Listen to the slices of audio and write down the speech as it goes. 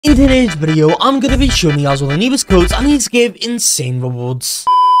In today's video, I'm going to be showing you guys all the newest codes and these give insane rewards.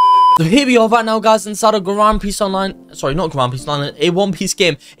 So here we are right now, guys, inside of Grand Prix Online. Sorry, not Grand Prix Online, a One Piece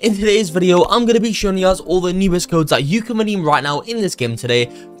game. In today's video, I'm going to be showing you guys all the newest codes that you can redeem right now in this game today.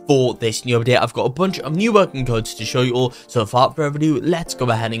 For this new update, I've got a bunch of new working codes to show you all, so without further ado, let's go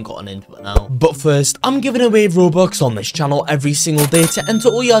ahead and get on into it now. But first, I'm giving away Robux on this channel every single day to enter.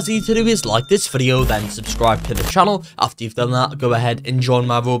 All you guys need to do is like this video, then subscribe to the channel. After you've done that, go ahead and join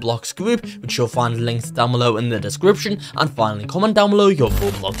my Roblox group, which you'll find linked down below in the description. And finally, comment down below your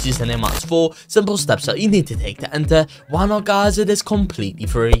Roblox username. That's 4 simple steps that you need to take to enter. Why not, guys? It is completely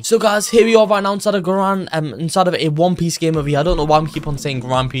free. So guys, here we are right now inside of a One Piece game over here. I don't know why I keep on saying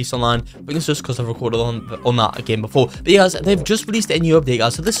Grand Prix Online, but it's just because I've recorded on that game before. But yeah, guys, they've just released a new update,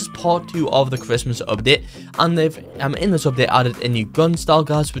 guys. So this is part 2 of the Christmas update, and they've in this update added a new gun style,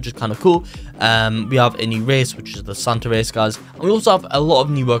 guys, which is kind of cool. We have a new race, which is the Santa race, guys, and we also have a lot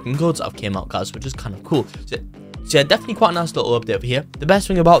of new working codes that have came out, guys, which is kind of cool. So yeah, definitely quite a nice little update over here. The best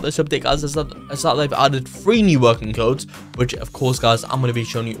thing about this update, guys, is that they've added 3 new working codes, which of course, guys, I'm going to be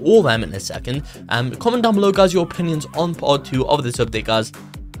showing you all of them in a second. Comment down below, guys, your opinions on part 2 of this update, guys.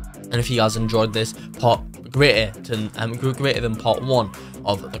 And if you guys enjoyed this part greater than part 1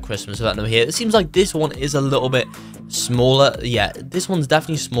 of the Christmas event over here, it seems like this one is a little bit smaller. Yeah, this one's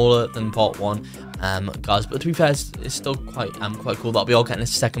definitely smaller than part 1, guys. But to be fair, it's still quite cool that we are getting a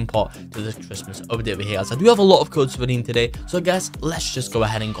second part to this Christmas update over here, guys. I do have a lot of codes for redeem today, so I guess let's just go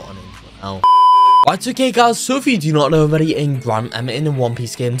ahead and go on into it now. Right, okay, guys, so if you do not know already, in a One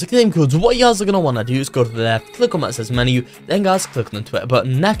Piece game, to claim codes, what you guys are going to want to do is go to the left, click on that says menu, then, guys, click on the Twitter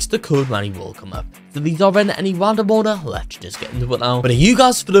button. Next, the code menu will come up. So these are in any random order. Let's just get into it now. But are you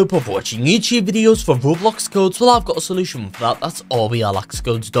guys fed up of watching YouTube videos for Roblox codes? Well, I've got a solution for that. That's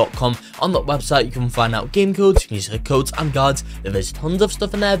xXYisus.com. On that website, you can find out game codes, music codes, and guides. There is tons of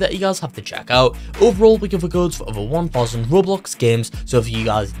stuff in there that you guys have to check out. Overall, we give codes for over 1,000 Roblox games, so if you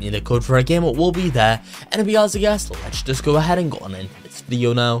guys need a code for a game, it will be there. And if you guys are guessed, let's just go ahead and go on into this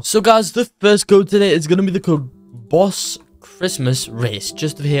video now. So guys, the first code today is going to be the code Boss Christmas Race.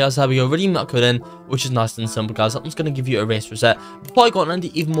 Just over here, guys, how we go, redeem that code in, which is nice and simple, guys. I'm just going to give you a race reset. Before I go on into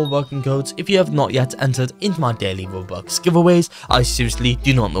even more working codes, if you have not yet entered into my daily Robux giveaways, I seriously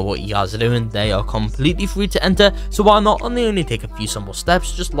do not know what you guys are doing. They are completely free to enter, so why not? And they only take a few simple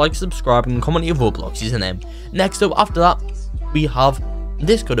steps. Just like, subscribe, and comment your Roblox username. Next up, after that, we have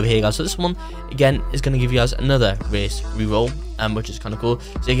this code over here, guys. So this one again is going to give you guys another race reroll, which is kind of cool.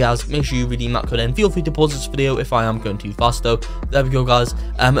 So yeah, guys, make sure you redeem that code and feel free to pause this video if I am going too fast though. There we go, guys.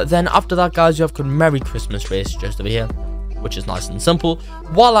 Then after that, guys, you have code Merry Christmas Race just over here, which is nice and simple.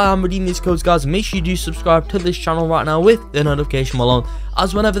 While I am redeeming these codes, guys, make sure you do subscribe to this channel right now with the notification bell on,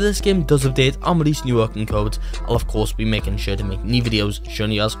 as whenever this game does update and release new working codes, I'll of course be making sure to make new videos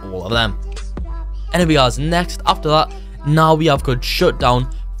showing you guys all of them. Anyway, guys, next after that, now we have code Shutdown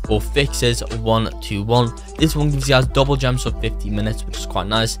for fixes 121. This one gives you guys double gems for 50 minutes, which is quite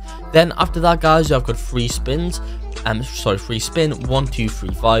nice. Then after that, guys, you have code free spin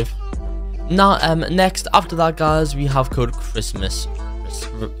 1235. Now next after that, guys, we have code Christmas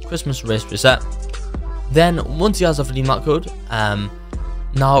Race Reset. Then once you guys have redeemed that code,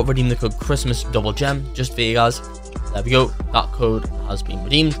 now redeem the code Christmas Double Gem just for you guys. There we go, that code has been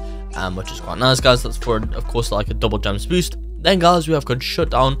redeemed, which is quite nice, guys. That's for, of course, like a double gems boost. Then, guys, we have code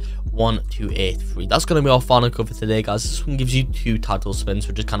Shutdown 1283. That's going to be our final code for today, guys. This one gives you 2 title spins,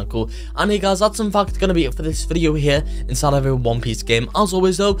 which is kind of cool. And hey, guys, that's in fact going to be it for this video here inside of a One Piece game. As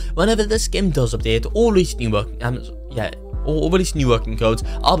always, though, whenever this game does update or release new working codes,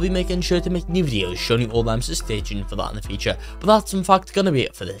 I'll be making sure to make new videos showing you all them, so stay tuned for that in the future. But that's in fact going to be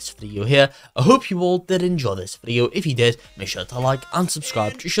it for this video here. I hope you all did enjoy this video. If you did, make sure to like and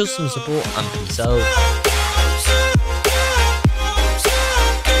subscribe to show some support, and peace out.